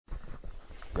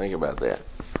Think about that.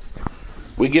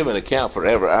 We give an account for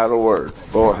every idle word.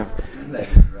 Boy,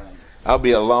 I'll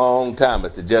be a long time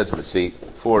at the judgment seat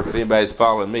before if anybody's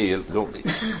following me,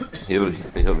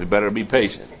 he'll better be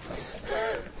patient.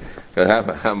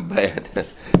 Because I'm bad.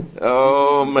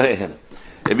 Oh, man.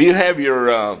 If you have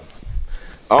your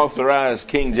authorized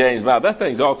King James Bible, that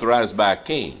thing's authorized by a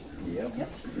king. Yep.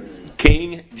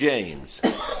 King James.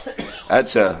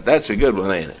 That's a good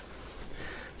one, ain't it?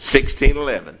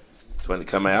 1611. That's when it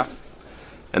come out.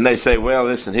 And they say, well,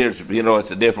 listen, it's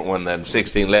a different one than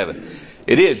 1611.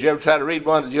 It is. Did you ever try to read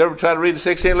one? Did you ever try to read the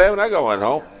 1611? I go on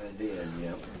home. I did,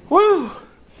 yeah. Woo!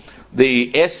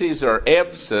 The S's or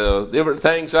F's, different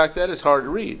things like that, it's hard to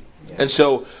read. Yeah. And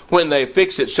so when they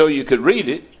fixed it so you could read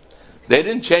it, they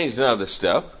didn't change none of the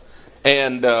stuff.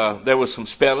 And there was some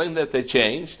spelling that they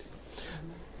changed.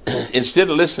 Instead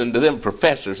of listening to them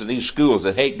professors in these schools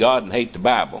that hate God and hate the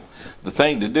Bible, the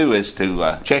thing to do is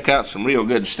to check out some real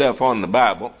good stuff on the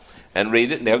Bible and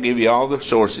read it, and they'll give you all the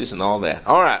sources and all that.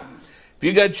 All right, if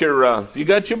you got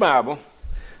your Bible,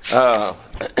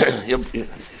 your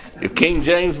King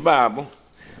James Bible,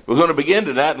 we're going to begin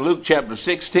tonight in Luke chapter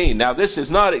 16. Now, this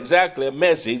is not exactly a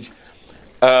message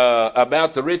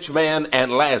about the rich man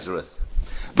and Lazarus.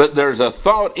 But there's a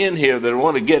thought in here that I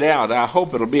want to get out. I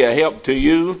hope it'll be a help to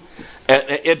you.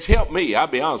 It's helped me, I'll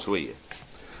be honest with you.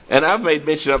 And I've made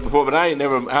mention of it before, but I ain't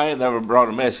never brought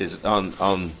a message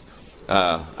on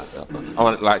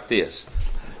it like this.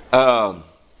 If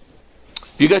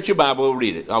you got your Bible,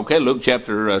 read it. Okay, Luke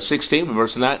chapter 16,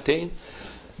 verse 19.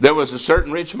 There was a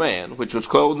certain rich man, which was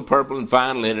clothed in purple and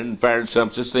fine linen, and fared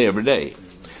sumptuously every day.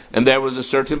 And there was a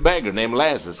certain beggar named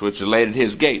Lazarus, which was laid at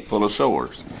his gate, full of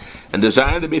sores, and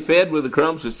desired to be fed with the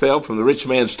crumbs that fell from the rich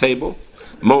man's table.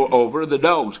 Moreover, the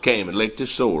dogs came and licked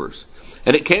his sores.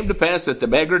 And it came to pass that the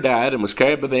beggar died and was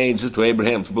carried by the angels to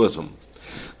Abraham's bosom.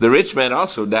 The rich man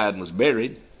also died and was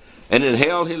buried. And in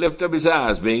hell he lifted up his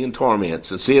eyes, being in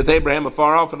torments, and seeth Abraham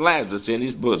afar off and Lazarus in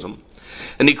his bosom.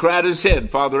 And he cried and said,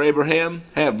 Father Abraham,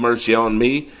 have mercy on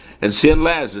me, and send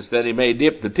Lazarus, that he may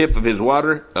dip the tip of his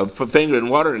finger in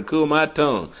water, and cool my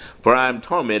tongue, for I am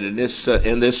tormented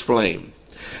in this flame.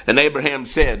 And Abraham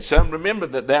said, Son, remember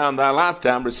that thou in thy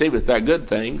lifetime receivest thy good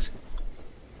things,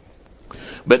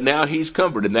 but now he's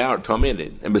comforted, and thou art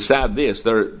tormented. And beside this,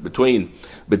 there between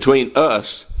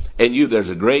us and you there's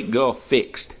a great gulf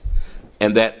fixed,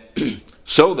 and that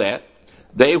so that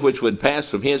they which would pass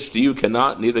from hence to you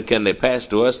cannot, neither can they pass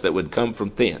to us that would come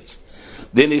from thence.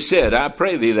 Then he said, I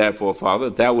pray thee therefore, Father,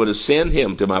 that thou wouldest send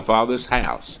him to my father's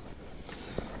house.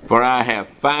 For I have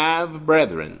 5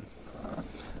 brethren,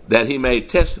 that he may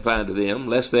testify unto them,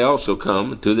 lest they also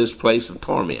come to this place of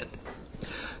torment.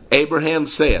 Abraham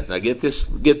saith, now get this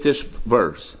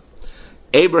verse.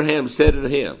 Abraham said unto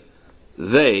him,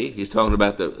 he's talking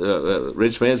about the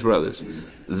rich man's brothers,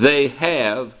 they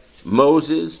have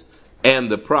Moses and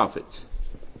the prophets.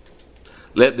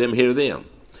 Let them hear them.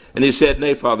 And he said,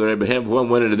 Nay, Father Abraham, if one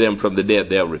went unto them from the dead,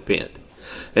 they'll repent.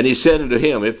 And he said unto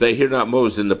him, If they hear not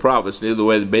Moses and the prophets, neither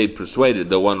way they be persuaded,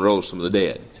 though one rose from the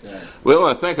dead. Right. We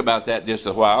want to think about that just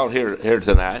a while here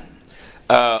tonight.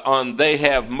 They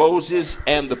have Moses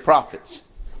and the prophets.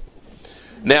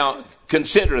 Now,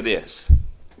 consider this.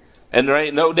 And there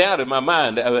ain't no doubt in my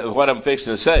mind of what I'm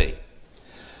fixing to say.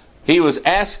 He was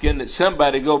asking that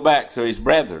somebody go back to his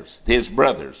brothers,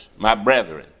 my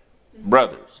brothers.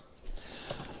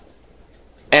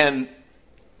 And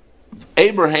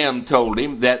Abraham told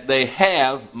him that they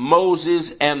have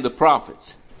Moses and the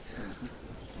prophets.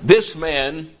 This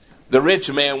man, the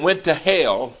rich man, went to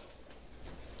hell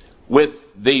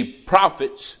with the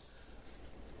prophets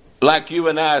like you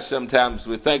and I sometimes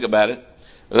we think about it.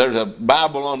 There's a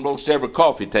Bible on most every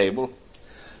coffee table.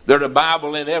 There's a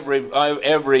Bible in every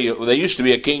there used to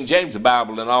be a King James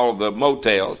Bible in all the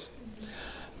motels.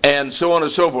 And so on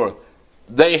and so forth.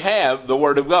 They have the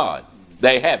Word of God.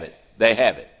 They have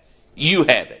it. You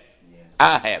have it.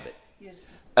 I have it.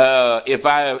 If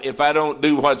I don't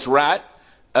do what's right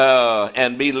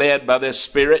and be led by this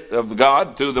Spirit of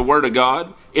God through the Word of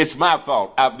God, it's my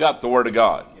fault. I've got the Word of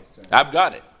God. I've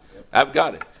got it.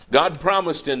 God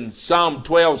promised in Psalm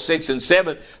 12, 6 and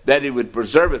 7 that he would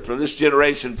preserve it from this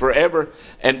generation forever.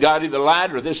 And God either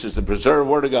lied or this is the preserved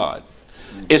Word of God.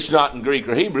 It's not in Greek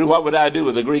or Hebrew. What would I do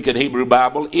with the Greek and Hebrew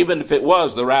Bible, even if it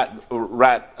was the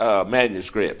right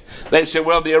manuscript? They say,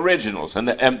 well, the originals.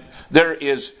 And there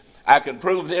is, I can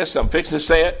prove this, I'm fixing to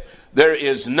say it, there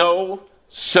is no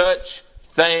such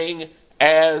thing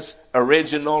as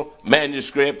original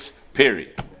manuscripts,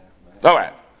 period. All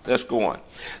right, let's go on.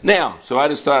 Now, so I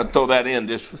just thought I'd throw that in,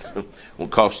 just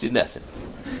won't cost you nothing.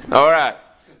 All right,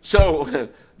 so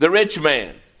the rich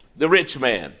man the rich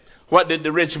man. What did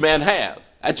the rich man have?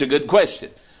 That's a good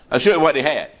question. I'll show you what he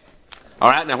had. All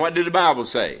right, now what did the Bible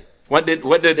say? What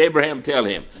did Abraham tell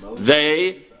him?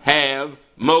 They have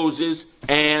Moses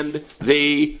and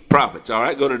the prophets. All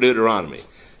right, go to Deuteronomy.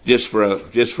 Just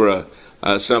for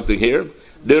something here.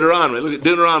 Deuteronomy. Look at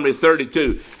Deuteronomy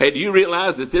 32. Hey, do you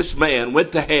realize that this man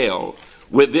went to hell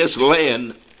with this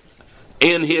land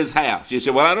in his house? You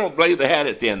say, well, I don't believe they had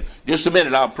it then. Just a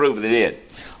minute, I'll prove they did.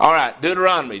 All right,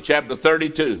 Deuteronomy chapter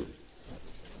 32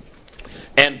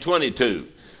 and 22.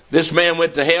 This man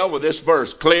went to hell with this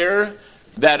verse, clear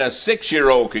that a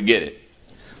 6-year-old could get it.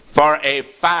 For a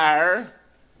fire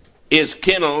is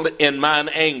kindled in mine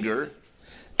anger,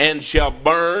 and shall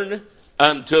burn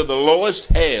unto the lowest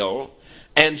hell,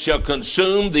 and shall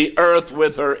consume the earth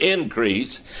with her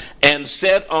increase, and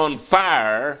set on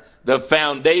fire the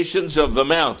foundations of the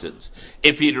mountains.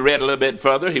 If he'd read a little bit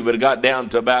further, he would have got down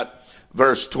to about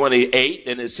verse 28,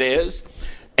 and it says,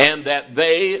 and that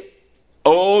they,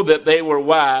 oh, that they were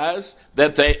wise,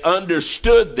 that they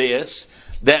understood this,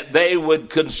 that they would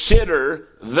consider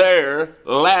their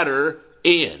latter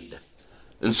end.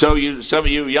 And so some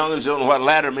of you youngins don't know what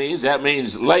latter means. That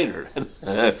means later.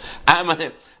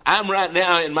 I'm right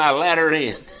now in my latter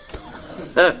end.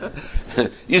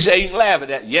 You say you can laugh at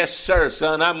that. Yes, sir,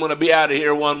 son. I'm going to be out of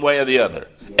here one way or the other.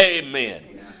 Amen.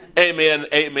 Amen,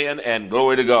 amen, and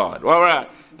glory to God. All right.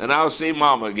 And I'll see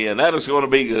Mama again. That is going to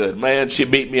be good. Man, she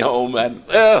beat me home. And,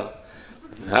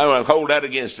 I'm going to hold that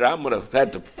against her. I'm going to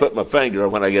have to put my finger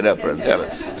when I get up there and tell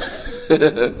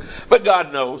her. But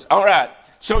God knows. All right.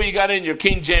 So you got in your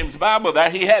King James Bible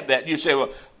that he had that. You say, well,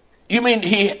 you mean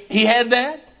he had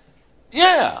that?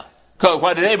 Yeah. Because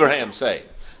what did Abraham say?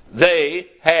 They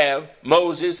have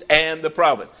Moses and the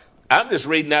prophet. I'm just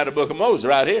reading out the book of Moses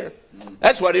right here.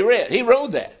 That's what he read. He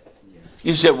wrote that.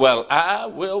 You said, well, I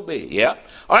will be. Yeah.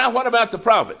 All right, what about the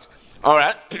prophets? All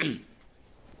right.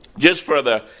 Just for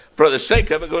the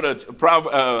sake of it, go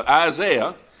to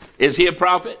Isaiah. Is he a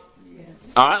prophet? Yes.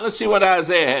 All right, let's see what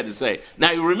Isaiah had to say.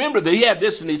 Now, you remember that he had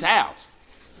this in his house.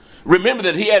 Remember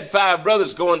that he had 5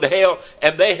 brothers going to hell,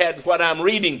 and they had what I'm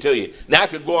reading to you. Now I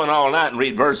could go on all night and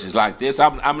read verses like this.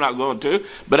 I'm not going to,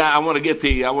 but I want to get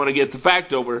the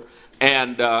fact over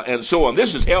and so on.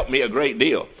 This has helped me a great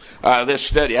deal. This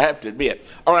study, I have to admit.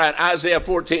 All right, Isaiah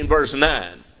 14 verse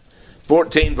 9.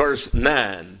 14 verse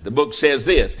 9. The book says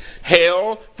this: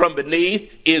 hell from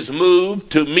beneath is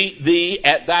moved to meet thee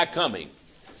at thy coming.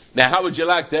 Now, how would you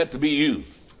like that to be you?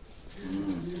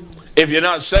 If you're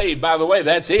not saved, by the way,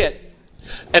 that's it.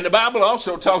 And the Bible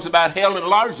also talks about hell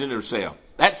enlarging herself.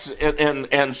 That's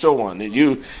and so on. And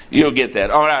you'll get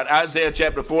that. All right, Isaiah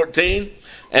chapter 14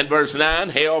 and verse 9.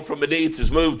 Hell from beneath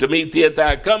is moved to meet thee at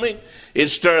thy coming. It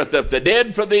stirreth up the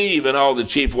dead for thee, even all the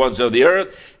chief ones of the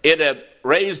earth. It hath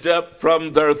raised up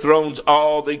from their thrones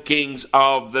all the kings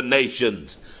of the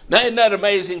nations. Now, isn't that an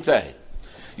amazing thing?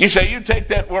 You say, you take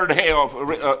that word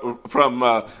hell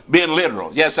from being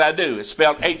literal. Yes, I do. It's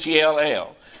spelled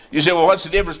H-E-L-L. You say, well, what's the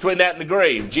difference between that and the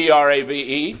grave?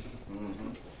 G-R-A-V-E. Mm-hmm.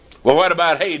 Well, what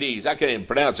about Hades? I can't even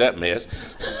pronounce that mess.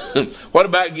 What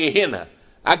about Gehenna?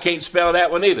 I can't spell that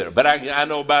one either, but I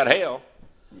know about hell.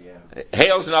 Yeah.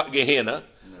 Hell's not Gehenna.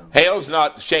 No. Hell's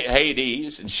not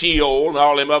Hades and Sheol and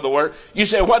all them other words. You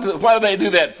say, why do they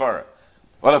do that for?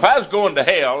 Well, if I was going to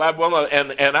hell,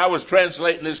 and I was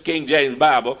translating this King James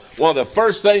Bible, one of the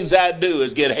first things I'd do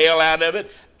is get hell out of it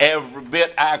every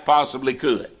bit I possibly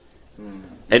could.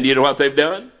 And you know what they've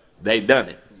done? They've done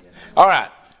it. All right.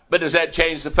 But does that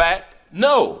change the fact?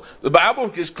 No. The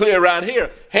Bible is clear right here.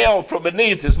 Hell from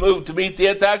beneath is moved to meet thee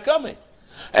at thy coming.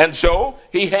 And so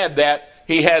he had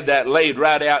that laid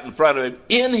right out in front of him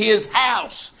in his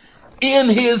house. In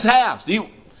his house.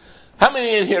 How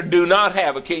many in here do not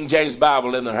have a King James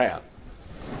Bible in their house?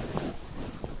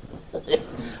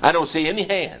 I don't see any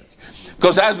hands.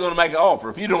 Because I was going to make an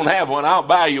offer. If you don't have one, I'll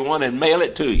buy you one and mail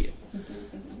it to you.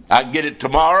 I can get it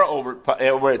tomorrow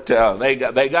over at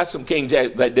they got some King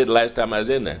James. They did last time I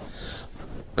was in there.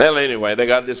 Well, anyway, they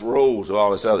got this rolls of all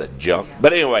this other junk.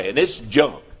 But anyway, and it's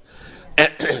junk.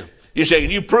 And you say, can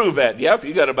you prove that? Yeah, if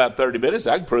you got about 30 minutes,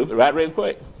 I can prove it right real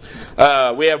quick.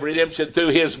 We have redemption through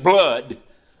his blood.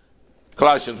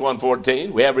 Colossians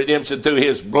 1:14. We have redemption through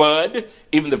his blood,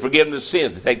 even the forgiveness of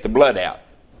sins. They take the blood out.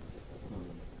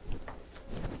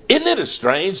 Isn't it a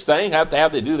strange thing how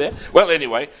they do that? Well,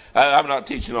 anyway, I'm not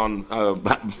teaching on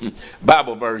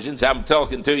Bible versions. I'm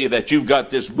talking to you that you've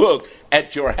got this book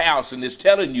at your house, and it's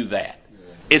telling you that.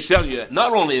 It's telling you that.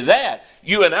 Not only that,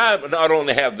 you and I not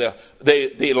only have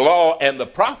the law and the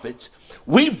prophets,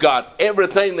 we've got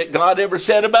everything that God ever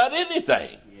said about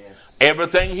anything.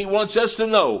 Everything he wants us to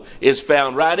know is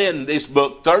found right in this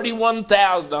book.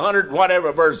 31,100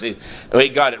 whatever verses. We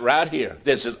got it right here.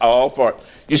 This is all for it.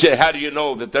 You say, how do you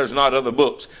know that there's not other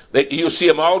books? You'll see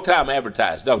them all the time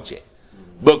advertised, don't you?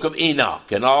 Book of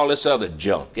Enoch and all this other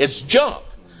junk. It's junk.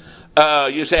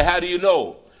 You say, how do you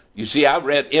know? You see, I've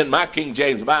read in my King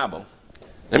James Bible.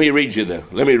 Let me read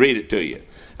it to you.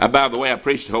 By the way, I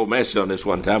preached a whole message on this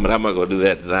one time, but I'm not going to do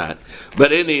that tonight.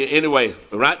 But anyway,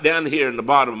 right down here in the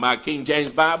bottom of my King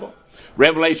James Bible,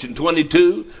 Revelation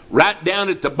 22, right down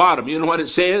at the bottom, you know what it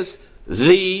says?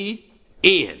 The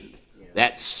end.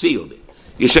 That sealed it.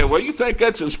 You say, well, you think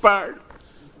that's inspired?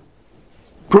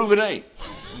 Prove it ain't.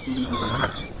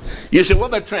 You say, well,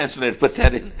 that translator put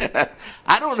that in there.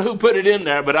 I don't know who put it in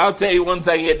there, but I'll tell you one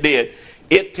thing it did.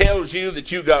 It tells you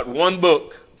that you got one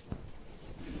book.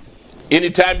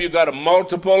 Anytime you got a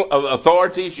multiple of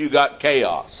authorities, you got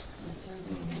chaos.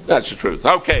 That's the truth.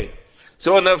 Okay,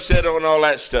 so enough said on all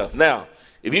that stuff. Now,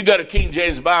 if you got a King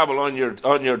James Bible on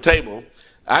your table,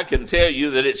 I can tell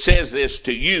you that it says this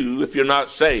to you if you're not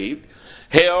saved.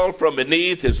 Hell from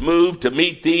beneath is moved to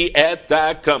meet thee at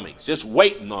thy coming. It's just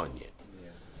waiting on you.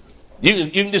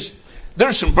 You can just.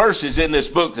 There's some verses in this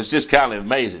book that's just kind of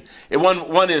amazing. And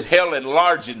one is hell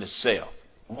enlarging itself.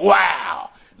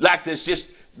 Wow, like this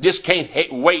just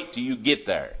can't wait till you get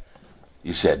there.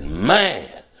 You said, man,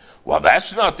 well,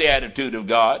 that's not the attitude of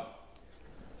God.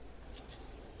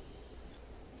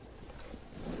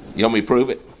 You want me to prove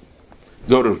it?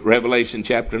 Go to Revelation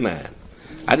chapter 9.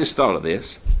 I just thought of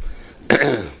this.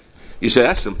 You say,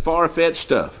 that's some far-fetched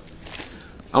stuff.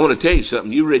 I want to tell you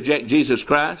something. You reject Jesus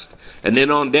Christ, and then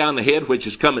on down the head, which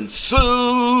is coming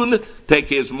soon, take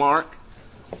his mark.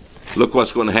 Look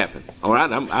what's going to happen. All right,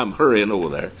 I'm hurrying over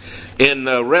there. In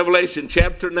Revelation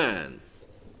chapter 9,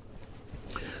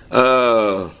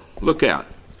 look out.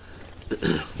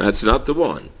 That's not the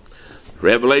one.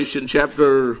 Revelation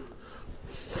chapter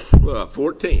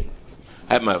 14.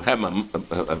 Have my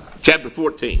chapter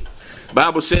 14.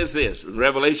 Bible says this, in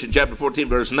Revelation chapter 14,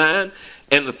 verse 9,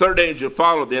 and the third angel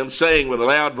followed them, saying with a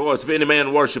loud voice, if any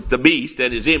man worship the beast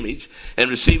and his image, and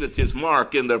receiveth his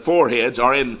mark in their foreheads,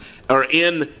 or in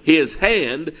his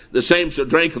hand, the same shall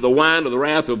drink of the wine of the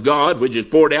wrath of God, which is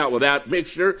poured out without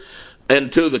mixture,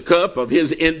 and to the cup of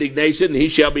his indignation he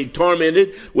shall be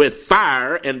tormented with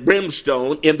fire and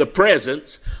brimstone in the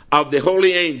presence of the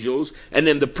holy angels, and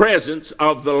in the presence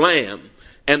of the Lamb.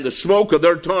 And the smoke of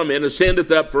their torment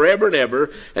ascendeth up forever and ever,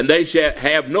 and they shall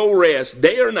have no rest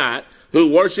day or night,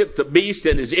 who worship the beast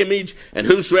and his image, and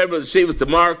whosoever receiveth the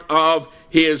mark of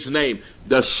his name.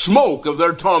 The smoke of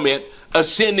their torment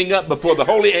ascending up before the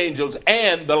holy angels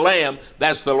and the Lamb,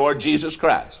 that's the Lord Jesus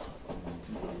Christ.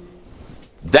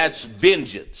 That's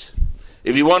vengeance.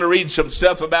 If you want to read some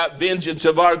stuff about vengeance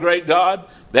of our great God,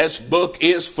 this book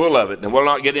is full of it, and we'll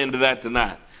not get into that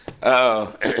tonight.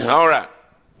 All right.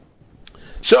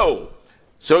 So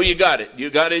you got it.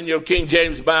 You got it in your King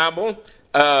James Bible,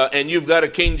 and you've got a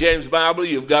King James Bible.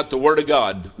 You've got the Word of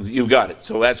God. You've got it.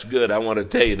 So that's good. I want to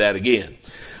tell you that again.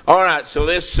 All right. So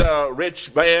this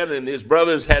rich man and his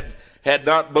brothers had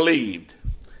not believed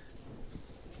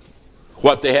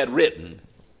what they had written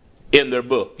in their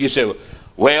book. You say,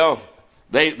 well,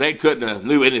 they couldn't have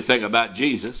knew anything about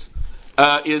Jesus.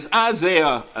 Is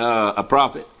Isaiah a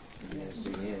prophet?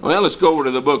 Well, let's go over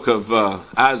to the book of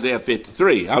Isaiah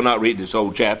 53. I'll not read this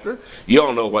whole chapter. You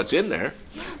all know what's in there.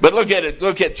 But look at it.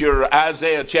 Look at your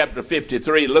Isaiah chapter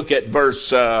 53. Look at verse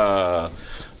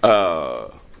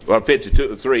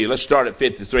 53. Let's start at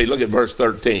 53. Look at verse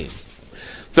 13.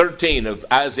 13 of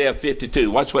Isaiah 52.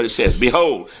 Watch what it says.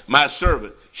 Behold, my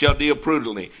servant shall deal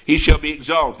prudently. He shall be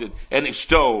exalted and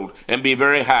extolled and be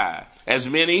very high. As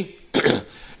many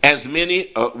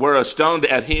were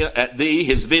astonished at thee,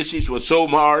 his visage was so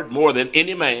marred more than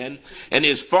any man, and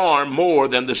his form more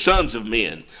than the sons of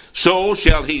men. So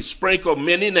shall he sprinkle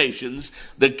many nations.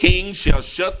 The kings shall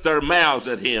shut their mouths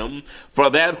at him, for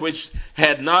that which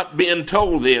had not been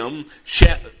told them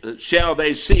shall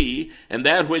they see, and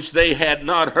that which they had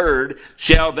not heard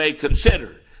shall they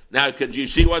consider. Now, could you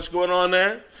see what's going on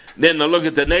there? Then look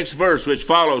at the next verse which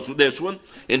follows this one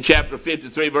in chapter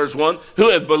 53 verse 1. Who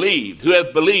hath believed? Who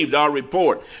hath believed our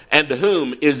report? And to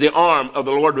whom is the arm of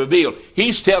the Lord revealed?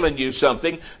 He's telling you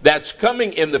something that's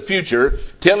coming in the future,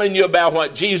 telling you about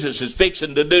what Jesus is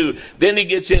fixing to do. Then he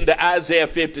gets into Isaiah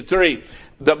 53.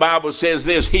 The Bible says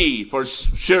this, for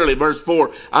surely, verse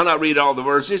 4, I'll not read all the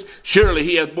verses, surely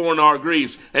he hath borne our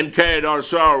griefs and carried our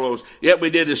sorrows, yet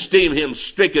we did esteem him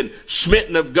stricken,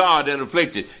 smitten of God, and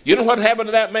afflicted. You know what happened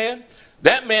to that man?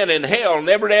 That man in hell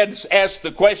never asked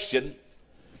the question.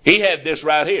 He had this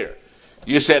right here.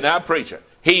 You said, now, preacher,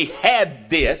 he had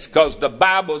this because the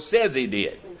Bible says he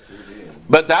did.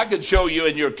 But I could show you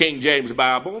in your King James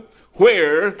Bible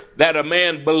where that a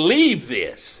man believed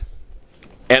this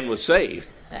and was saved.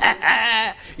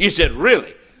 You said,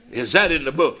 really? Is that in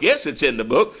the book? Yes, it's in the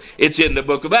book. It's in the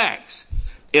book of Acts.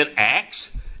 In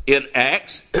Acts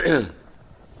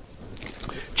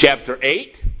chapter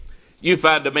 8, you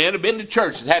find a man who had been to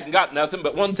church and hadn't got nothing,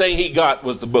 but one thing he got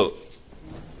was the book.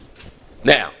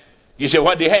 Now, you say,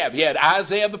 what did he have? He had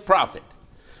Isaiah the prophet.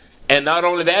 And not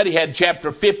only that, he had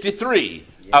chapter 53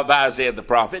 of Isaiah the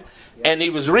prophet, and he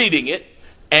was reading it.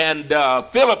 And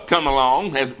Philip come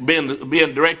along, has been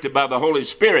being directed by the Holy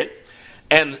Spirit,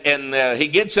 and he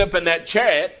gets up in that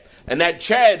chariot, and that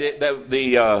chariot,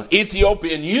 the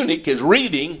Ethiopian eunuch is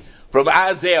reading from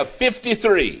Isaiah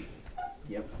 53.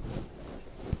 Yep.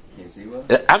 Yes, he was.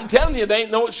 I'm telling you, there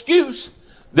ain't no excuse.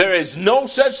 There is no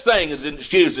such thing as an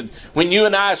excuse. And when you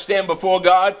and I stand before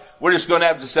God, we're just going to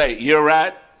have to say, you're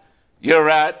right,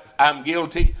 I'm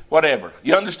guilty, whatever.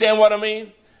 You understand what I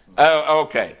mean?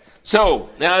 Okay. So,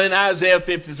 now in Isaiah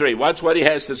 53, watch what he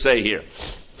has to say here.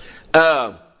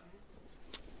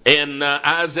 In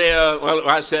Isaiah, well,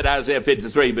 I said Isaiah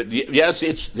 53, but yes,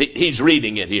 he's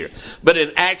reading it here. But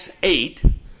in Acts 8,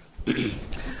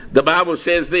 the Bible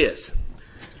says this.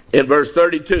 In verse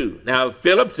 32, now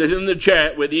Philip is in the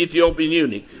chariot with the Ethiopian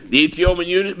eunuch. The Ethiopian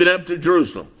eunuch had been up to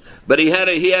Jerusalem. But he had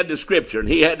the scripture, and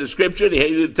he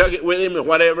took it with him or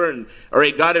whatever, or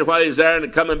he got it while he was there,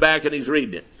 and coming back and he's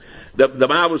reading it. The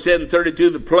Bible said in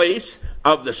 32, the place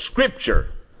of the scripture,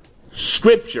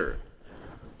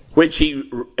 which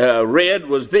he read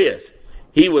was this.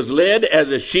 He was led as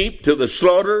a sheep to the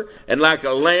slaughter, and like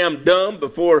a lamb dumb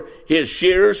before his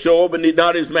shearers, so opened he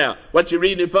not his mouth. What you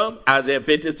reading from? Isaiah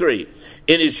 53.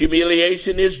 In his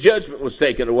humiliation, his judgment was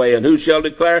taken away, and who shall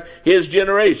declare his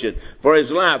generation? For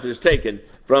his life is taken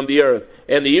from the earth.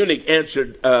 And the eunuch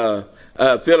answered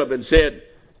Philip and said,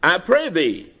 I pray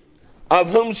thee, of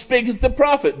whom speaketh the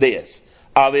prophet this?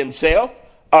 Of himself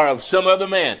or of some other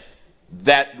man?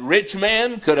 That rich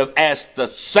man could have asked the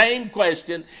same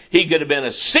question. He could have been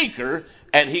a seeker,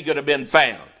 and he could have been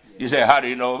found. You say, how do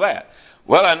you know that?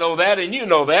 Well, I know that, and you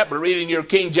know that by reading your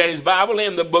King James Bible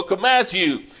in the book of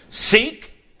Matthew.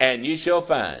 Seek, and you shall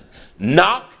find.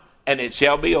 Knock, and it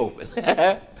shall be open.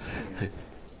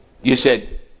 You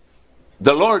said,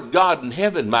 the Lord God in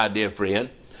heaven, my dear friend,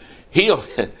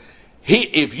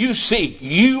 if you seek,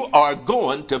 you are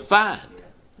going to find.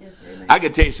 Yes, amen. I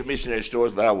could tell you some missionary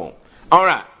stories, but I won't. All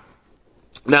right.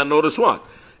 Now notice what?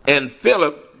 And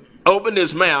Philip opened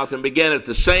his mouth and began at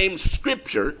the same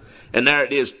scripture, and there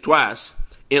it is twice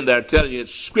in there telling you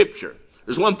it's scripture.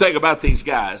 There's one thing about these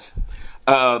guys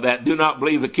that do not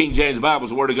believe the King James Bible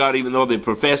is the Word of God, even though they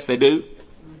profess they do.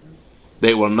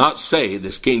 They will not say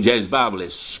this King James Bible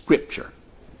is scripture.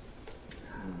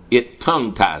 It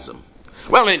tongue-ties them.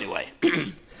 Well, anyway,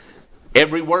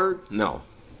 every word? No.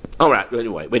 All right,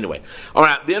 anyway. All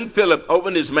right, then Philip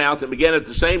opened his mouth and began at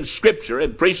the same scripture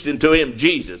and preached unto him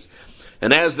Jesus.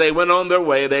 And as they went on their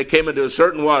way, they came into a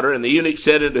certain water, and the eunuch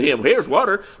said unto him, here's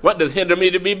water, what doth hinder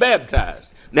me to be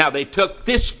baptized? Now they took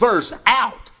this verse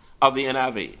out of the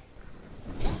NIV.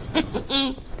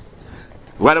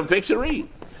 What I'm fixing to read.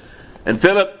 And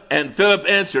Philip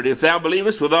answered, if thou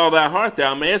believest with all thy heart,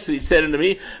 thou mayest. And he said unto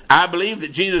me, I believe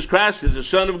that Jesus Christ is the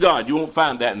Son of God. You won't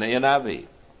find that in the NIV.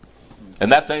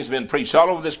 And that thing's been preached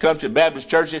all over this country, Baptist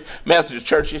churches, Methodist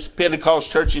churches, Pentecost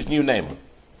churches, you name them.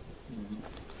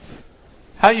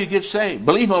 How you get saved?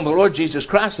 Believe on the Lord Jesus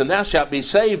Christ and thou shalt be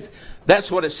saved.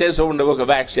 That's what it says over in the book of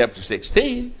Acts chapter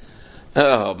 16.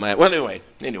 Oh, man. Well, anyway,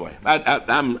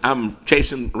 I'm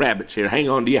chasing rabbits here. Hang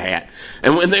on to your hat.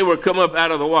 And when they were come up out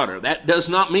of the water, that does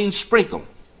not mean sprinkle.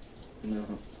 No.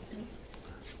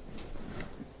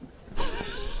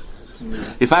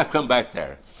 If I come back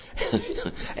there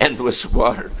and with some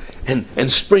water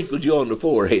and sprinkled you on the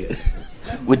forehead,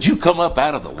 would you come up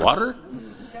out of the water?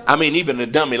 I mean, even a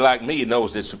dummy like me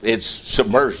knows it's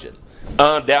submersion.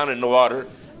 Down in the water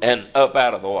and up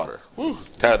out of the water. Whew,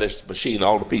 tear this machine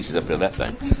all to pieces up in that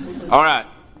thing. All right.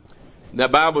 The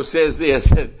Bible says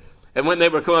this, and when they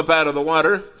were come up out of the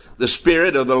water, the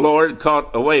Spirit of the Lord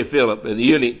caught away Philip, and the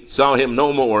eunuch saw him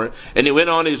no more, and he went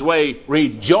on his way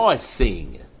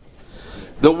rejoicing.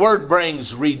 The word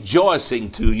brings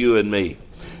rejoicing to you and me.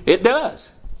 It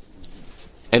does.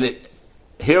 And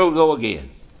here we go again.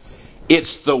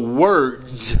 It's the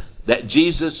words that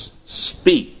Jesus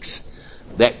speaks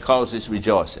that causes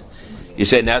rejoicing. You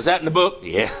say, now is that in the book?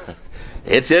 Yeah,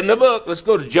 it's in the book. Let's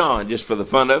go to John just for the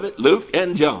fun of it. Luke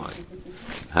and John.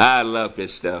 I love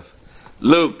this stuff.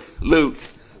 Luke, and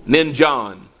then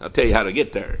John. I'll tell you how to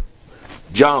get there.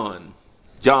 John,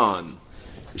 John.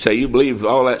 You say, you believe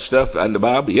all that stuff in the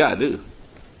Bible? Yeah, I do.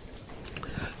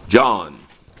 John.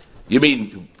 You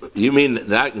mean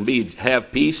that I can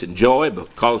have peace and joy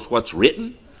because what's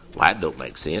written? Well, that don't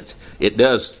make sense. It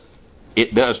does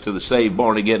to the saved,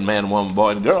 born-again man, woman,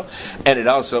 boy, and girl. And it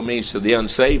also means to the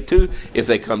unsaved, too, if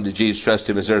they come to Jesus, trust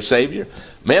him as their Savior.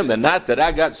 Man, the night that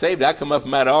I got saved, I come up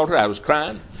from that altar, I was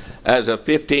crying as a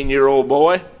 15-year-old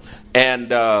boy.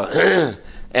 And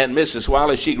and Mrs.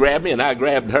 Wallace, she grabbed me, and I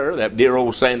grabbed her, that dear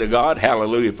old saint of God.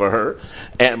 Hallelujah for her.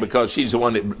 And because she's the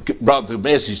one that brought the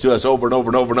message to us over and over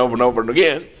and over and over and over and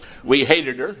again. We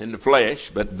hated her in the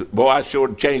flesh, but boy, I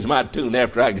sure changed my tune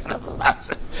after I got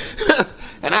up.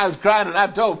 And I was crying, and I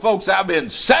told folks I've been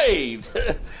saved.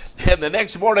 And the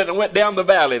next morning I went down the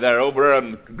valley there, over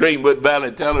on Greenwood Valley,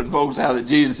 telling folks how that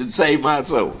Jesus had saved my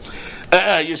soul.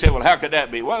 You say, well, how could that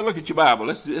be? Well, look at your Bible.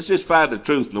 Let's just find the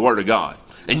truth in the Word of God.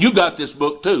 And you got this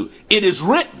book too. It is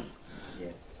written.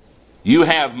 Yes. You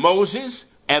have Moses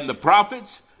and the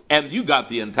prophets, and you got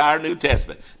the entire New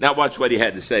Testament. Now watch what he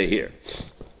had to say here.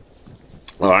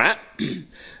 All right.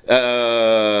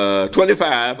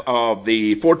 25 of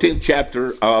the 14th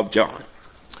chapter of John.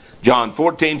 John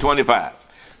 14:25.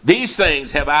 These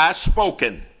things have I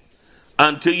spoken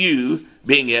unto you,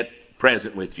 being yet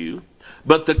present with you.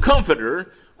 But the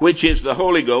Comforter, which is the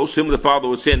Holy Ghost, whom the Father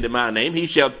will send in my name, he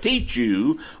shall teach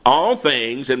you all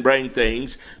things and bring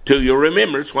things to your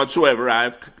remembrance whatsoever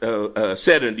I have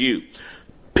said unto you.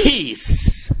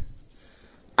 Peace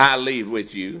I leave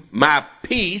with you. My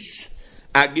peace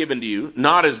I give unto you,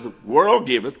 not as the world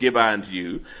giveth, give I unto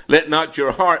you. Let not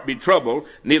your heart be troubled,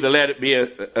 neither let it be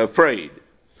afraid.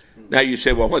 Now you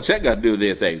say, well, what's that got to do with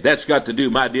anything? That's got to do,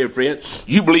 my dear friend,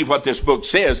 you believe what this book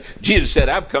says. Jesus said,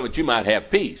 I've come that you might have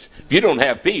peace. If you don't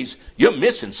have peace, you're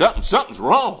missing something. Something's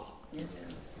wrong. Yes, sir.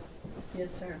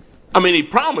 Yes, sir. I mean, he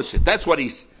promised it. That's what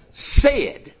he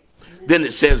said. Amen. Then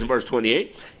it says in verse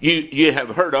 28, you have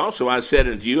heard also, I said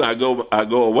unto you, I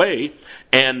go away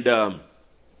and come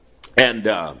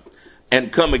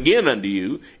again unto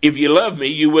you. If you love me,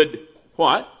 you would,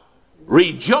 what?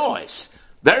 Rejoice.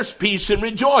 There's peace and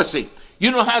rejoicing.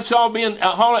 You know how it's all being,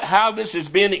 how this is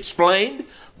being explained?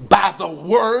 By the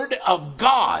Word of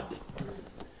God.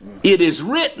 It is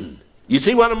written. You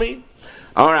see what I mean?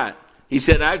 All right. He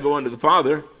said, I go unto the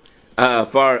Father,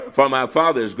 for my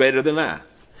Father is greater than I.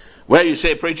 Well, you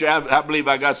say, preacher, I believe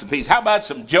I got some peace. How about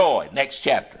some joy? Next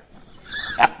chapter.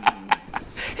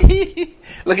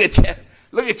 Look at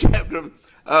chapter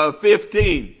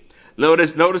 15.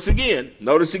 Notice again.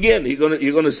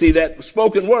 You're going to see that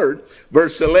spoken word.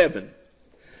 Verse 11.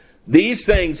 These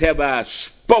things have I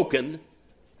spoken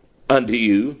unto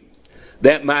you,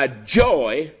 that my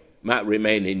joy might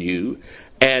remain in you,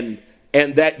 and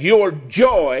that your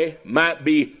joy might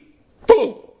be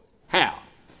full. How?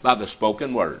 By the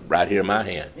spoken word, right here in my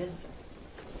hand. Yes,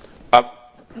 sir.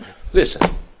 Listen,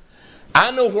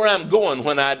 I know where I'm going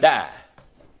when I die.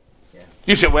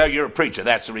 You say, well, you're a preacher.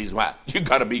 That's the reason why. You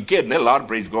got to be kidding. There's a lot of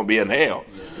preachers going to be in hell.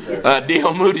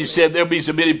 D.L. Moody said there'll be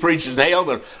so many preachers in hell,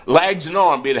 their legs and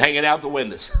arms be hanging out the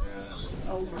windows.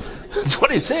 That's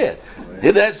what he said.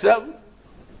 Isn't that something?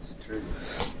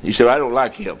 He said, I don't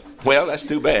like him. Well, that's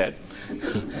too bad.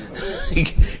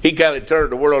 He kind of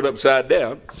turned the world upside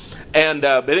down.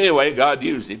 But anyway, God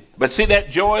used him. But see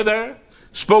that joy there?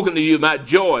 Spoken to you, my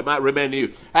joy might remain in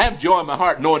you. I have joy in my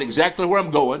heart, knowing exactly where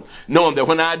I'm going, knowing that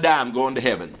when I die, I'm going to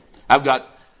heaven. I've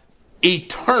got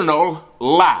eternal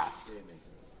life.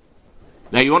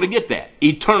 Now, you want to get that.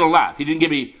 Eternal life. He didn't give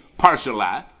me partial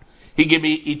life. He gave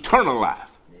me eternal life.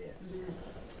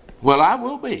 Well, I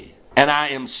will be. And I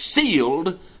am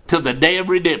sealed to the day of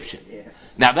redemption.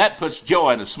 Now, that puts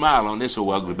joy and a smile on this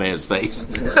old ugly man's face.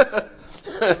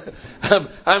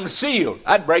 I'm sealed.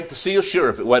 I'd break the seal sure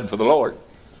if it wasn't for the Lord.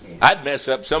 I'd mess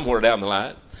up somewhere down the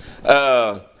line.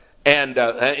 I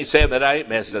ain't saying that I ain't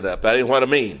messing it up. That ain't what I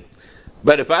mean.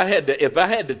 But if I had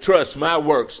to trust my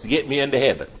works to get me into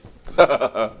heaven,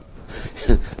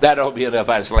 that ought to be enough.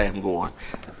 I slam going.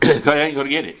 Because I ain't going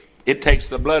to get it. It takes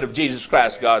the blood of Jesus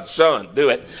Christ, God's Son, do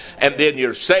it. And then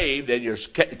you're saved and you're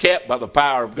kept by the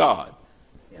power of God.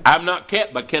 I'm not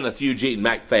kept by Kenneth Eugene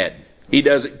McFadden. He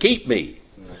doesn't keep me.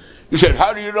 You said,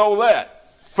 how do you know that?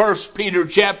 1 Peter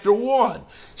chapter 1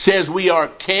 says we are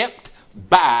kept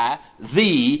by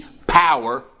the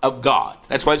power of God.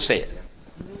 That's what it says.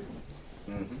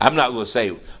 I'm not going to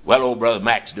say, well, old brother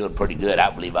Mac's doing pretty good. I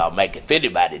believe I'll make it if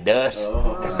anybody does.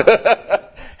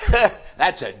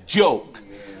 That's a joke.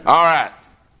 All right.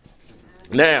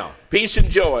 Now, peace and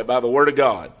joy by the word of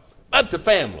God. But the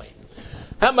family.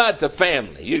 How about the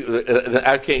family?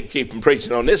 I can't keep from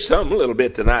preaching on this some a little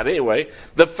bit tonight anyway.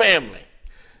 The family.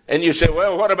 And you say,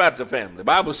 well, what about the family? The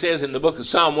Bible says in the book of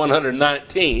Psalm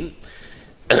 119,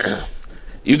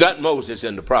 you got Moses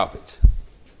and the prophets.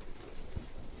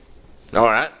 All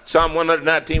right. Psalm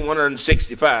 119,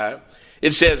 165.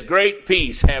 It says, great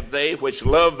peace have they which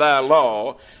love thy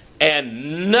law,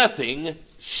 and nothing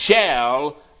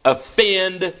shall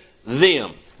offend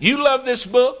them. You love this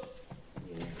book?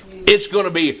 It's going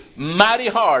to be mighty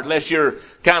hard, unless you're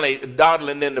kind of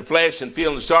dawdling in the flesh and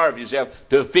feeling sorry for yourself,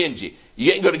 to offend you.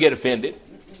 You ain't going to get offended.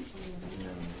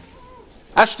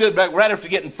 I stood back right after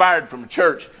getting fired from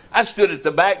church. I stood at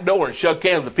the back door and shook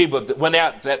hands with the people that went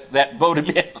out that voted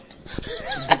me out.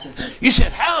 You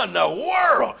said, how in the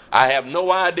world? I have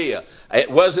no idea. It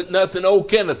wasn't nothing old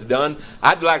Kenneth done.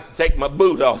 I'd like to take my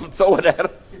boot off and throw it at him.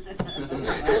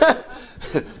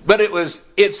 But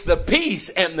it's the peace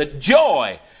and the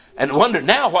joy. And wonder,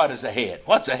 now what is ahead?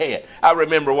 What's ahead? I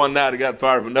remember one night I got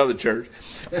fired from another church.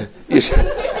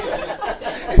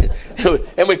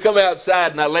 And we come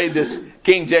outside and I laid this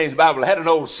King James Bible. I had an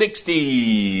old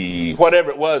 60, whatever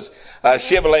it was,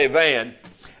 Chevrolet van.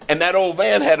 And that old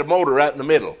van had a motor right in the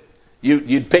middle.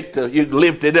 You'd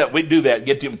lift it up. We'd do that,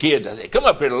 get them kids. I said, come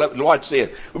up here and watch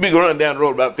this. We'd be running down the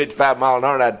road about 55 miles an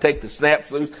hour, and I'd take the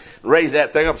snaps loose, raise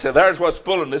that thing up, and say, there's what's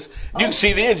pulling this. You can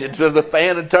see the engine to the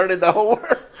fan and turn it the whole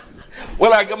world.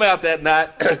 Well, I come out that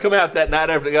night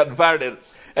after I got fired,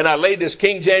 and I laid this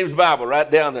King James Bible right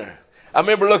down there. I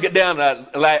remember looking down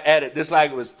at it just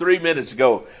like it was 3 minutes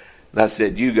ago. And I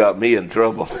said, you got me in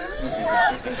trouble.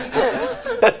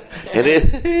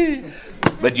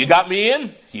 But you got me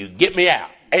in, you get me out.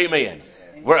 Amen.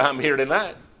 I'm here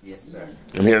tonight. Yes, sir.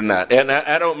 I'm here tonight. And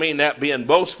I don't mean that being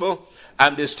boastful.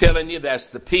 I'm just telling you that's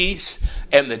the peace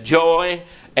and the joy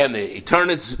and the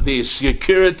eternity, the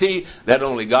security that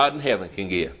only God in heaven can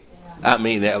give. I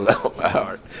mean that with all my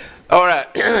heart. All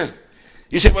right.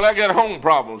 You say, well, I got home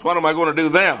problems. What am I going to do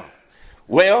now?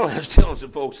 Well, I was telling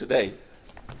some folks today.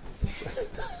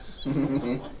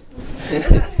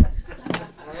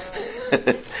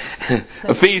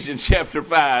 Ephesians chapter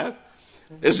 5.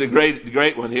 This is a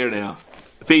great one here now.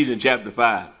 Ephesians chapter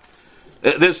 5.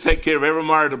 This will take care of every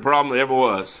marital problem there ever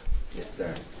was. Yes,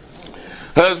 sir.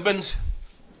 Husbands,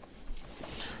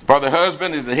 for the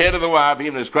husband is the head of the wife,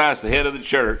 even as Christ the head of the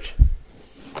church,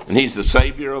 and he's the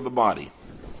Savior of the body.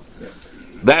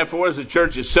 Therefore, as the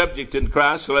church is subject in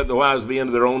Christ, so let the wives be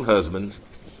unto their own husbands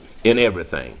in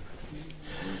everything.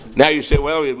 Now you say,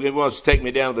 well, he wants to take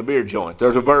me down to the beer joint.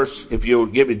 There's a verse, if you'll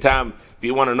give me time, if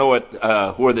you want to know it,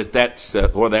 where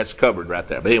that's covered right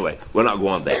there. But anyway, we're not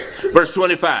going there. Verse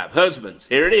 25, husbands,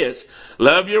 here it is.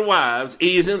 Love your wives,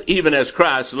 even as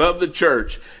Christ loved the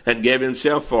church and gave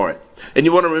himself for it. And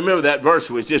you want to remember that verse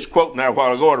we was just quoting there a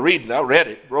while ago and reading. I read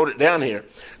it, wrote it down here.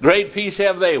 Great peace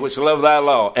have they which love thy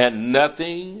law, and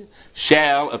nothing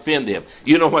shall offend them.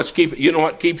 You know what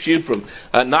keeps you from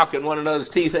knocking one another's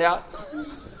teeth out?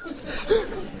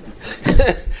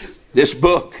 This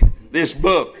book,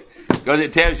 because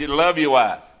it tells you to love your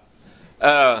wife.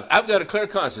 I've got a clear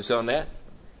conscience on that.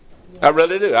 I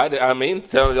really do. I mean,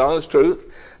 telling the honest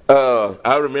truth.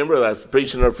 I remember I was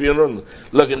preaching at a funeral and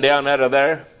looking down at her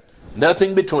there.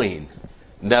 Nothing between.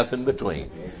 Nothing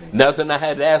I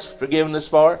had to ask forgiveness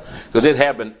for, because it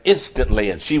happened instantly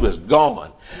and she was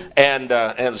gone,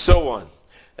 and so on.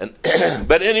 And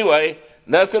but anyway,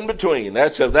 nothing between.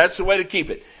 That's the way to keep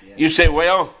it. You say,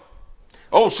 well,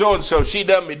 oh, so-and-so, she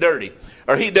done me dirty,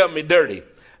 or he done me dirty.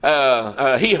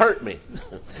 He hurt me.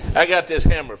 I got this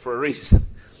hammer for a reason.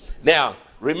 Now,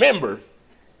 remember,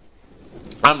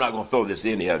 I'm not going to throw this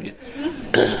to any of you,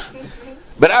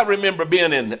 but I remember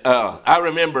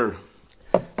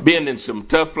being in some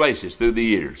tough places through the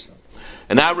years.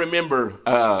 And I remember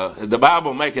the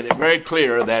Bible making it very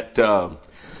clear that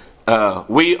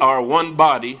we are one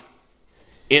body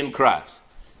in Christ.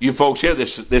 You folks here,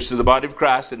 this is the body of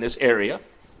Christ in this area,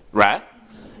 right?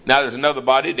 Now there's another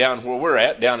body down where we're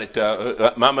at, down at,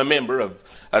 I'm a member of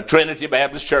Trinity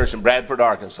Baptist Church in Bradford,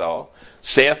 Arkansas.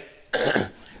 Seth,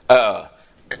 I'll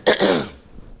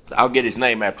get his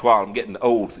name after a while. I'm getting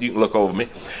old. You can look over me.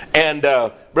 And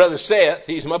Brother Seth,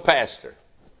 he's my pastor.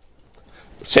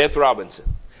 Seth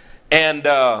Robinson. And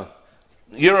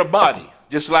you're a body.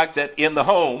 Just like that in the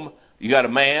home, you got a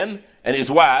man and his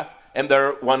wife, and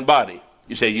they're one body.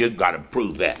 You say, you've got to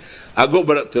prove that. I'll go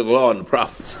back up to the law and the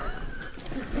prophets.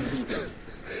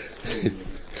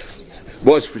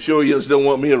 Boys, for sure you just don't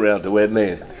want me around to wed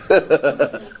man.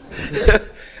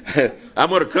 I'm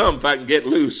going to come if I can get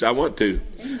loose. I want to.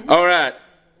 All right.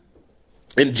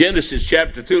 In Genesis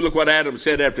chapter 2, look what Adam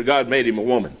said after God made him a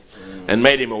woman and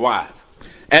made him a wife.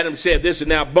 Adam said, this is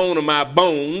now bone of my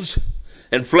bones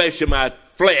and flesh of my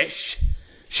flesh.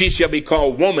 she shall be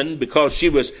called woman because she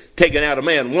was taken out of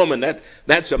man. Woman,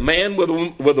 that's a man with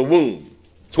a womb.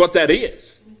 That's what that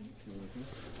is.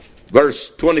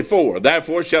 Verse 24,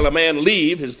 therefore shall a man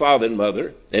leave his father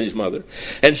and his mother,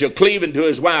 and shall cleave unto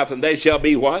his wife, and they shall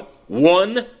be what?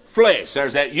 One flesh.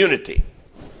 There's that unity.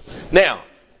 Now,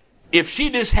 if she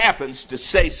just happens to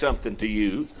say something to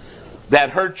you that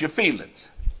hurts your feelings,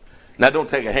 now don't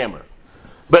take a hammer,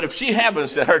 but if she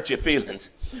happens to hurt your feelings,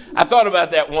 I thought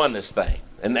about that oneness thing,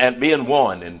 and being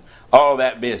one, and all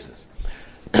that business.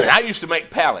 I used to make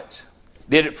pallets,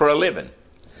 did it for a living.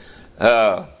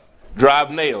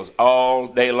 Drive nails all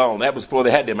day long. That was before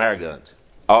they had them air guns.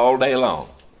 All day long.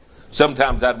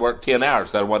 Sometimes I'd work 10 hours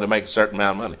because I wanted to make a certain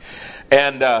amount of money.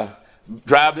 And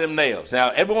drive them nails. Now,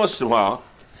 every once in a while,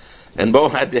 and boy,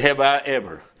 have I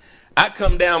ever, I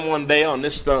come down one day on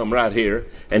this thumb right here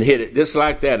and hit it just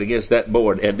like that against that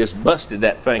board and just busted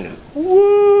that finger.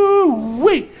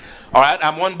 Woo-wee! All right,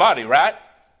 I'm one body, right?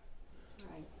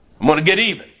 I'm going to get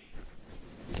even.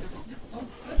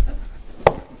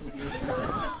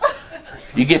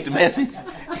 You get the message?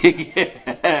 You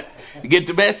get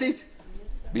the message?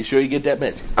 Be sure you get that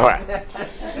message. All right.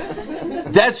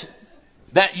 That's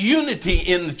that unity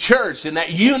in the church and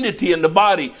that unity in the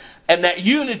body and that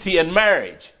unity in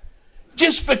marriage.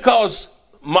 Just because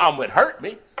mom would hurt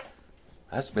me,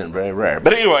 that's been very rare.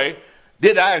 But anyway,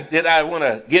 did I want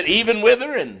to get even with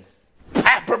her and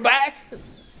pap her back?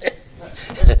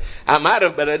 I might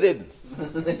have, but I didn't.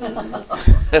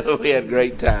 We had a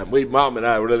great time. Mom and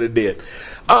I really did.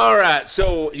 All right.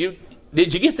 So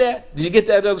did you get that? Did you get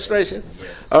that illustration?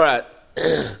 All right.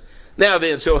 Now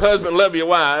then, so husband, love your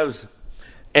wives,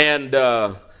 and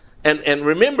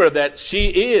remember that she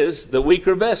is the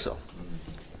weaker vessel.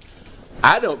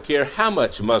 I don't care how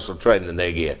much muscle training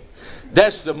they get.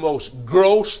 That's the most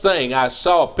gross thing. I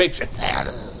saw a picture.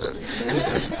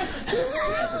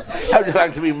 How'd you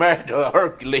like to be married to a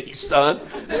Hercules, son?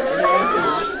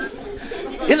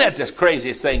 Isn't that the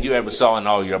craziest thing you ever saw in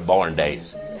all your born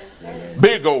days?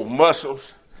 Big old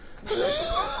muscles.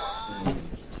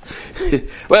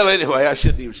 Well, anyway, I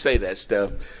shouldn't even say that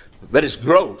stuff. But it's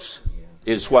gross.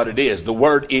 It's what it is. The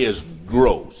word is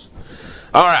gross.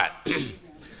 All right.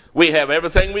 We have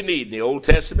everything we need in the Old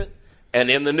Testament and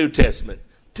in the New Testament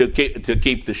to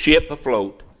keep the ship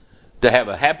afloat, to have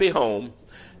a happy home,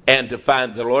 and to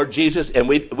find the Lord Jesus. And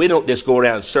we don't just go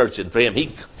around searching for him.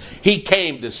 He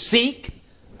came to seek,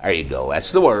 there you go,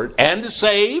 that's the word, and to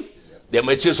save them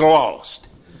which is lost.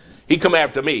 He come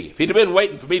after me. If he'd have been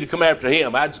waiting for me to come after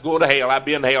him, I'd go to hell. I'd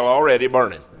be in hell already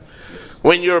burning.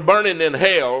 When you're burning in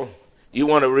hell, you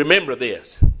want to remember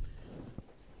this.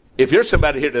 If you're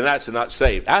somebody here tonight that's not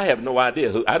saved, I have no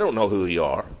idea I don't know who you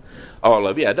are. All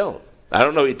of you, I don't. I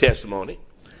don't know your testimony.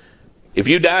 If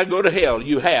you die and go to hell,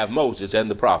 you have Moses and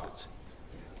the prophets.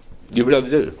 You really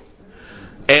do.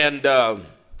 And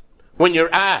when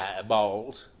your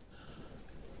eyeballs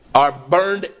are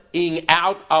burning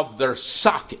out of their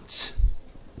sockets,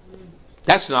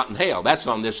 that's not in hell. That's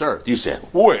on this earth. You say,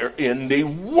 where in the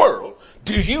world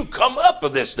do you come up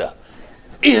with this stuff?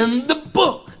 In the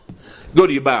book. Go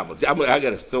to your Bible. I got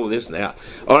to throw this now.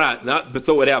 All right, not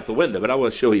throw it out the window, but I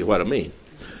want to show you what I mean.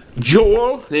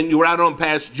 Joel, then you right on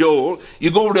past Joel. You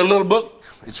go over to a little book.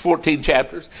 It's 14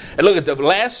 chapters. And look at the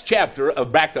last chapter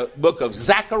of the book of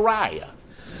Zechariah.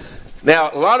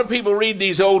 Now, a lot of people read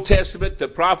these Old Testament, the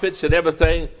prophets and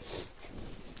everything.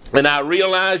 And I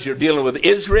realize you're dealing with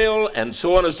Israel and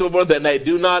so on and so forth. And they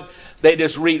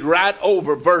just read right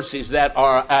over verses that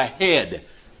are ahead,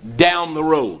 down the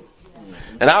road.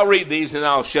 And I'll read these and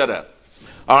I'll shut up.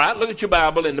 All right, look at your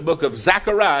Bible in the book of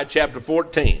Zechariah, chapter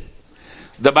 14.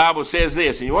 The Bible says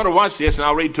this, and you want to watch this, and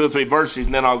I'll read 2 or 3 verses,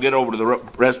 and then I'll get over to the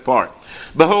rest part.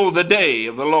 Behold, the day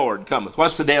of the Lord cometh.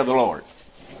 What's the day of the Lord?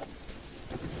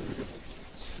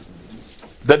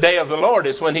 The day of the Lord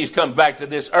is when he's come back to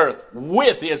this earth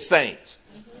with his saints.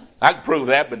 I can prove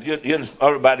that, but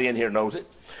everybody in here knows it.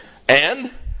 And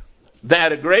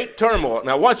that a great turmoil.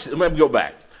 Now watch, let me go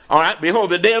back. All right,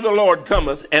 behold, the day of the Lord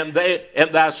cometh, and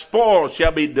thy spoil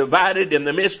shall be divided in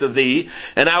the midst of thee,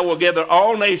 and I will gather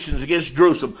all nations against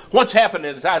Jerusalem. What's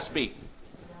happening as I speak?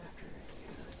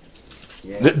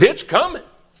 Yeah. It's coming.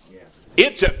 Yeah.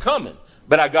 It's a-coming.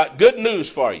 But I got good news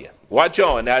for you. Watch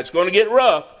on. Now, it's going to get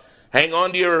rough. Hang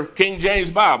on to your King James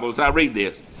Bible as I read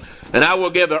this. And I will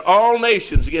gather all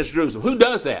nations against Jerusalem. Who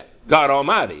does that? God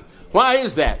Almighty. Why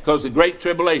is that? Because the great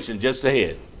tribulation just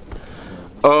ahead.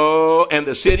 Oh, and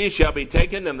the city shall be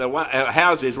taken, and the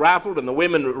houses rifled, and the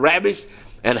women ravished,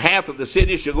 and half of the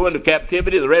city shall go into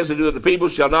captivity. The residue of the people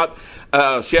shall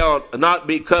not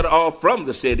be cut off from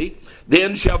the city.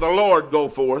 Then shall the Lord go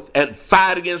forth and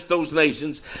fight against those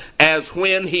nations as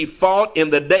when he fought in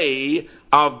the day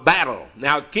of battle.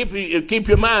 Now keep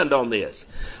your mind on this.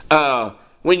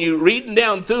 When you're reading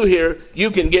down through here, you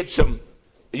can get some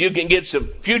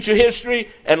future history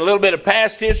and a little bit of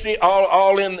past history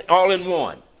all in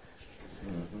one.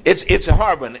 It's a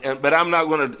hard one, but I'm not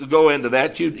going to go into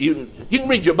that. You can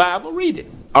read your Bible, read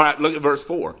it. All right, look at verse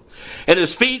 4. And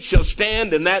his feet shall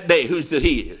stand in that day. Who's the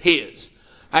he? His.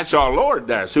 That's our Lord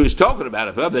there. So he's talking about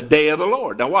it, the day of the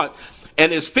Lord. Now what?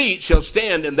 And his feet shall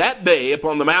stand in that day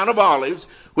upon the Mount of Olives,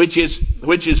 which is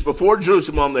before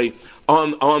Jerusalem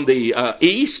on the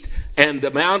east, and the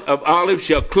Mount of Olives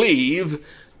shall cleave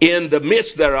in the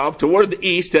midst thereof toward the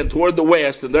east and toward the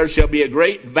west, and there shall be a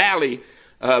great valley,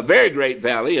 very great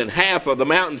valley, and half of the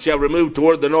mountain shall remove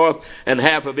toward the north, and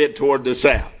half of it toward the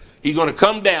south. He's going to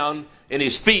come down, and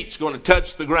his feet's going to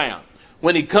touch the ground.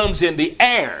 When he comes in the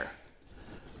air,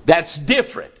 that's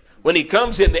different. When he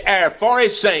comes in the air for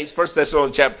his saints, 1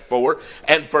 Thessalonians chapter 4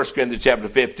 and 1 Corinthians chapter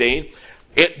 15,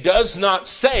 it does not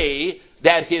say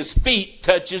that his feet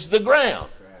touches the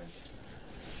ground.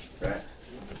 Right.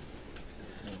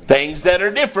 Things that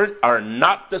are different are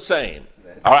not the same.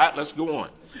 All right, let's go on.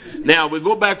 Now, we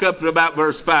go back up to about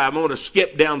verse 5. I'm going to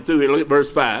skip down through here. Look at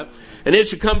verse 5. And it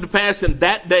shall come to pass in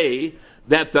that day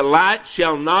that the light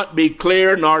shall not be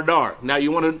clear nor dark. Now,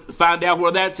 you want to find out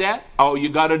where that's at? All you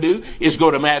got to do is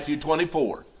go to Matthew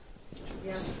 24.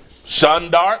 Yeah.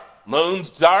 Sun dark, moon's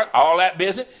dark, all that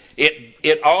business.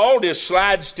 It all just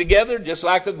slides together just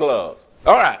like a glove.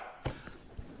 All right.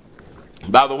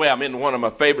 By the way, I'm in one of my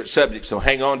favorite subjects, so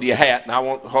hang on to your hat, and I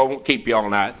won't keep you all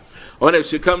night. When it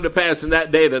shall come to pass in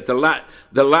that day that the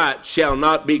light shall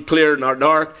not be clear nor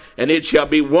dark, and it shall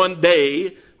be one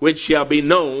day which shall be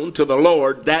known to the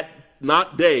Lord, that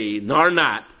not day nor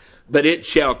night, but it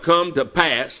shall come to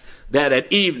pass that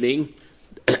at evening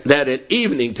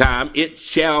time it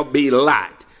shall be light.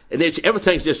 And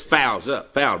everything's just fouled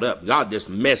up. God just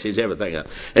messes everything up.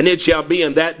 And it shall be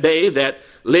in that day that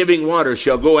living water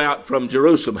shall go out from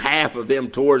Jerusalem, half of them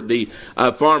toward the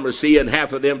farmer sea, and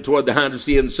half of them toward the hinder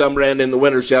sea, and summer and in the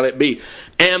winter shall it be.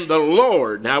 And the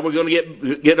Lord, now we're going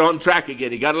to get on track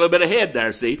again. He got a little bit ahead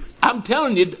there, see. I'm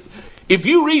telling you, if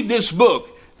you read this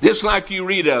book, just like you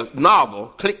read a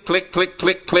novel, click, click, click,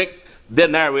 click, click,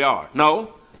 then there we are.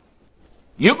 No.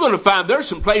 You're going to find there's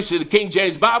some places in the King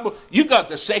James Bible, you got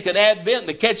the second advent and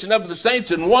the catching up of the saints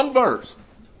in one verse.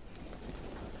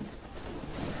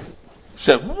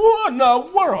 Said, what in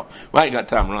the world? Well, I ain't got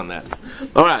time to run that.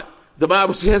 All right. The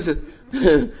Bible says that,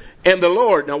 and the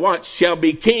Lord, now watch, shall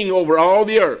be king over all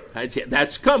the earth.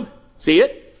 That's coming. See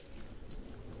it?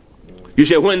 You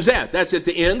say, when's that? That's at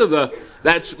the end of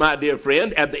that's, my dear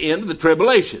friend, at the end of the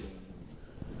tribulation.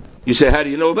 You say, how do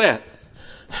you know that?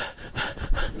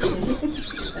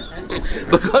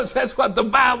 Because that's what the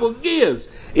Bible gives.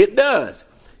 It does.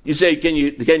 You say, can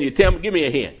you tell me, give me a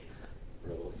hint.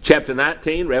 Chapter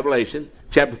 19, Revelation.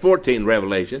 Chapter 14,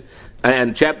 Revelation.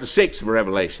 And chapter 6 of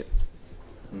Revelation.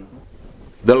 Mm-hmm.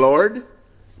 The Lord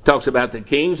talks about the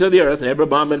kings of the earth, and every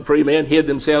bondman and free man hid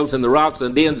themselves in the rocks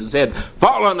and dens and said,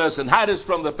 fall on us and hide us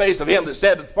from the face of him that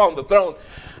sitteth upon the throne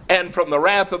and from the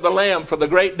wrath of the Lamb, for the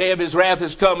great day of his wrath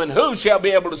is come, and who shall be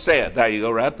able to stand? There you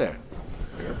go, right there.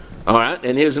 Yeah. All right,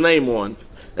 and his name one.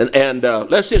 And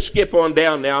let's just skip on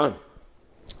down now.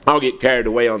 I'll get carried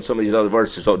away on some of these other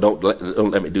verses, so don't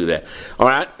let me do that. All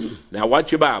right? Now,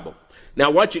 watch your Bible. Now,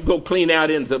 watch it go clean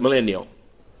out into the millennial.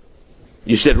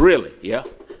 You said, really? Yeah?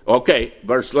 Okay,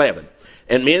 verse 11.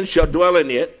 And men shall dwell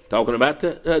in it, talking about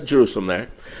Jerusalem there.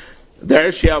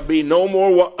 There shall be no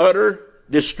more utter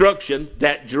destruction,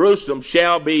 that Jerusalem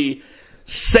shall be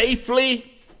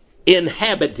safely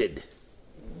inhabited.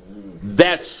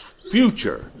 That's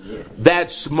future.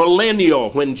 That's millennial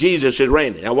when Jesus is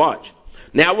reigning. Now, watch.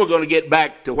 Now we're going to get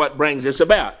back to what brings this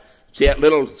about. See that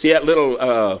little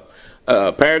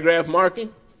paragraph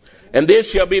marking? And this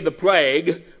shall be the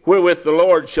plague wherewith the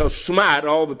Lord shall smite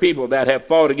all the people that have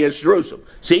fought against Jerusalem.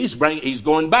 See, he's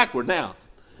going backward now.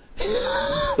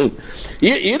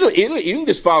 you can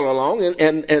just follow along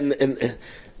and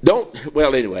don't.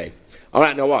 Well, anyway. All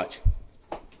right, now watch.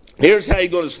 Here's how you're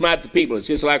going to smite the people. It's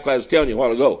just like I was telling you a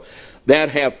while ago. That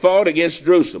have fought against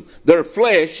Jerusalem. Their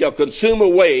flesh shall consume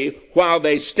away while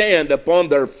they stand upon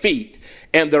their feet,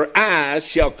 and their eyes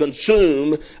shall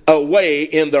consume away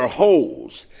in their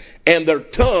holes, and their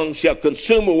tongue shall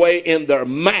consume away in their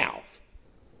mouth.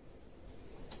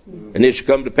 And it shall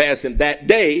come to pass in that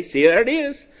day, see, there it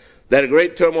is, that a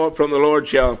great turmoil from the Lord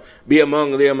shall be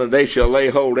among them, and they shall lay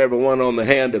hold every one on the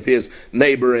hand of his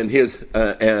neighbor, and his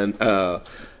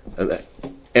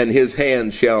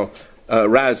hand shall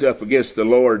rise up against the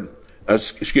Lord.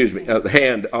 The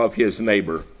hand of his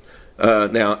neighbor.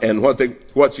 Now, and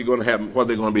what's he going to have? What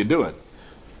they're going to be doing?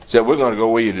 Said, we're going to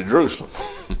go with you to Jerusalem.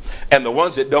 And the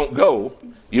ones that don't go,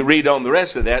 you read on the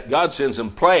rest of that, God sends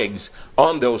some plagues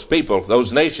on those people,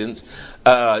 those nations,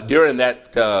 during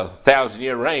that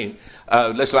 1,000-year reign,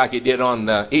 just like he did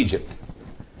on Egypt.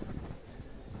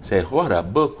 Say, what a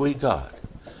book we got.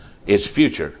 It's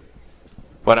future,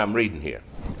 what I'm reading here.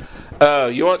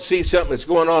 You want to see something that's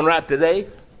going on right today?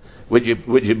 Would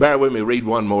you bear with me, read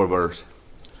one more verse?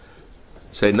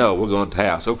 Say, no, we're going to the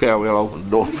house. Okay, I will open the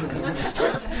door.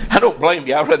 I don't blame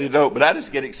you, I really don't, but I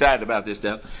just get excited about this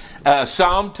stuff.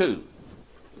 Psalm 2.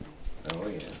 Oh,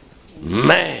 yeah.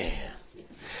 Man,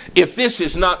 if this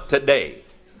is not today,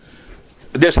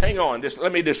 just hang on,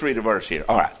 let me just read a verse here.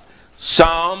 All right.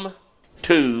 Psalm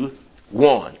 2,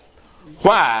 1.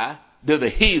 Why do the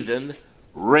heathen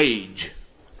rage?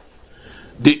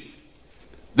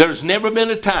 There's never been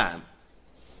a time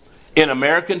in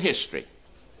American history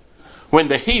when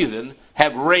the heathen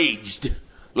have raged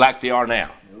like they are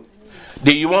now.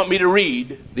 Do you want me to read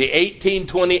the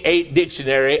 1828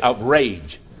 dictionary of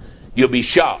rage? You'll be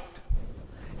shocked.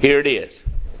 Here it is.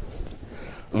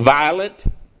 Violent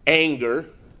anger.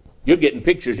 You're getting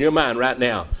pictures in your mind right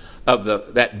now of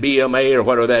that BMA or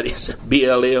whatever that is.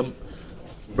 BLM.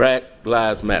 Black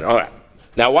Lives Matter. All right.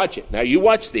 Now watch it. Now you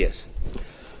watch this.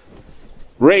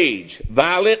 Rage,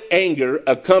 violent anger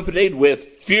accompanied with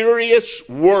furious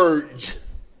words.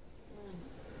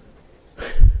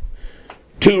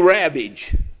 To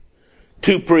ravage,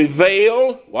 to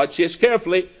prevail, watch this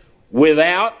carefully,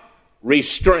 without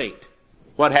restraint.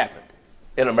 What happened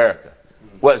in America?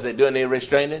 Was they doing any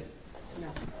restraining? No.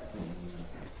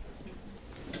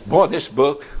 Boy, this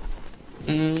book,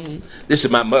 this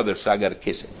is my mother, so I got to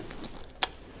kiss it.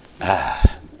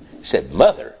 She said,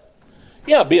 mother?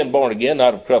 Yeah, being born again,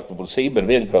 not of corruptible seed, but of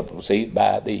incorruptible seed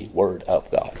by the word of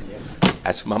God.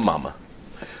 That's my mama.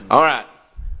 All right.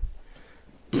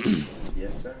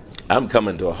 Yes, sir. I'm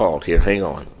coming to a halt here. Hang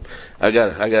on. I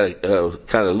got to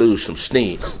kind of lose some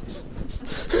steam.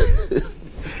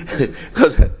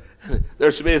 Because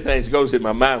there's so many things that goes in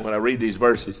my mind when I read these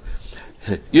verses.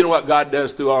 You know what God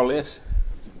does through all this?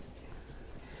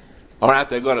 All right,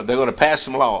 they're going to pass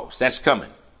some laws. That's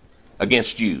coming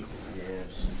against you.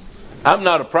 I'm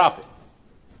not a prophet.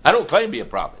 I don't claim to be a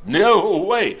prophet. No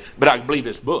way. But I believe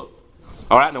this book.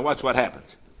 All right, now watch what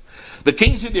happens. The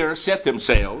kings of the earth set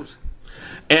themselves,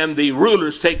 and the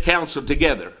rulers take counsel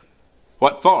together.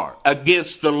 What for?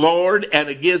 Against the Lord and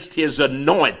against his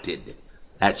anointed.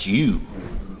 That's you.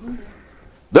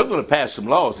 They're going to pass some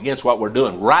laws against what we're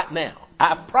doing right now.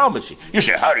 I promise you. You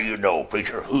say, how do you know,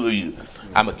 preacher? Who are you?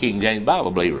 I'm a King James Bible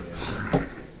believer.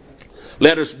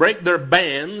 Let us break their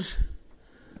bands.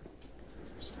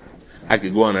 I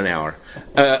could go on an hour.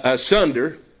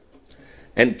 Asunder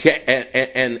and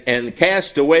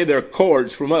cast away their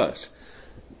cords from us.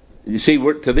 You see,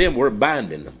 to them we're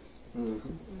binding them. Mm-hmm.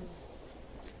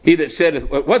 He that saith,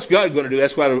 what's God going to do?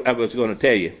 That's what I was going to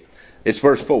tell you. It's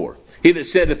verse 4. He that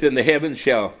sitteth in the heavens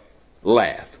shall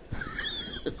laugh.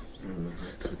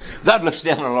 God looks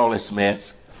down on all this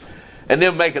mess, and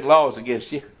they're making laws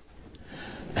against you,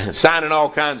 signing all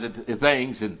kinds of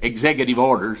things and executive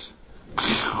orders.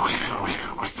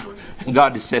 And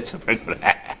God just sits up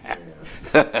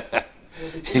there.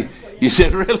 You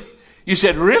said, really? You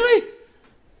said, really?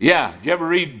 Yeah. Did you ever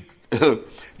read?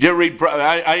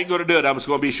 I ain't going to do it. I'm just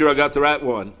going to be sure I got the right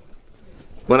one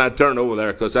when I turn over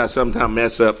there, because I sometimes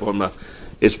mess up on my.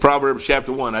 It's Proverbs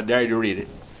chapter 1. I dare you to read it.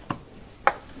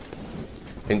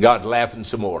 And God's laughing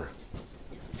some more.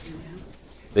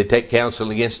 They take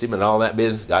counsel against him and all that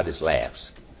business. God just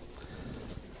laughs.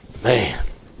 Man,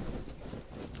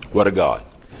 what a God.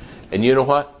 And you know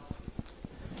what?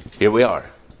 Here we are.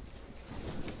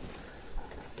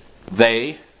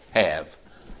 They have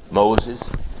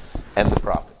Moses and the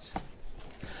prophets.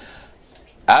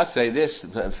 I say this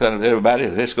in front of everybody.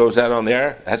 If this goes out on the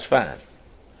air, that's fine.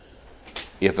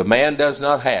 If a man does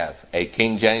not have a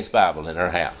King James Bible in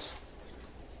their house,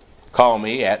 call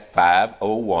me at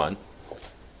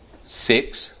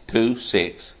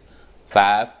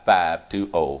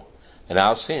 501-626-5520, and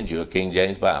I'll send you a King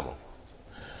James Bible.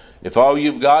 If all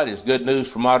you've got is Good News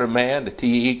for Modern Man, the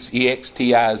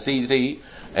TXEXTIZZ,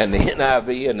 and the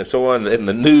NIV, and so on, and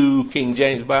the new King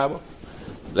James Bible,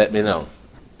 let me know.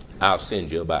 I'll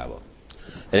send you a Bible.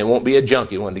 And it won't be a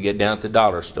junky one to get down at the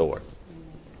dollar store.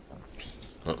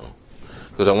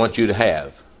 Because I want you to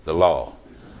have the law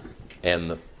and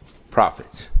the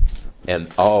prophets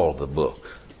and all the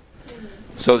book,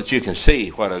 so that you can see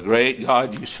what a great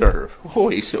God you serve. Oh,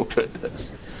 He's so good to us.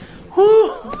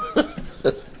 Whew.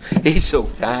 He's so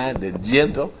kind and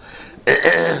gentle.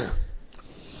 Been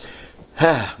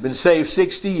saved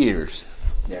 60 years.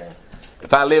 Yeah.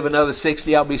 If I live another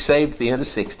 60, I'll be saved at the end of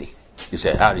 60. You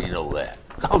say, how do you know that?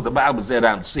 Because the Bible said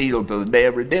I'm sealed to the day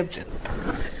of redemption.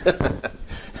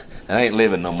 I ain't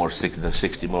living no more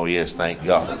 60 more years, thank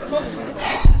God.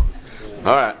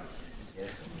 All right.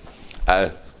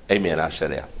 Amen. I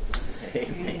shut out.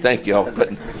 Amen. Thank you all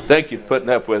thank you for putting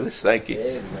up with us. Thank you.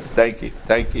 Amen. Thank you.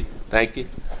 Thank you. Thank you.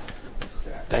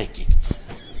 Thank you.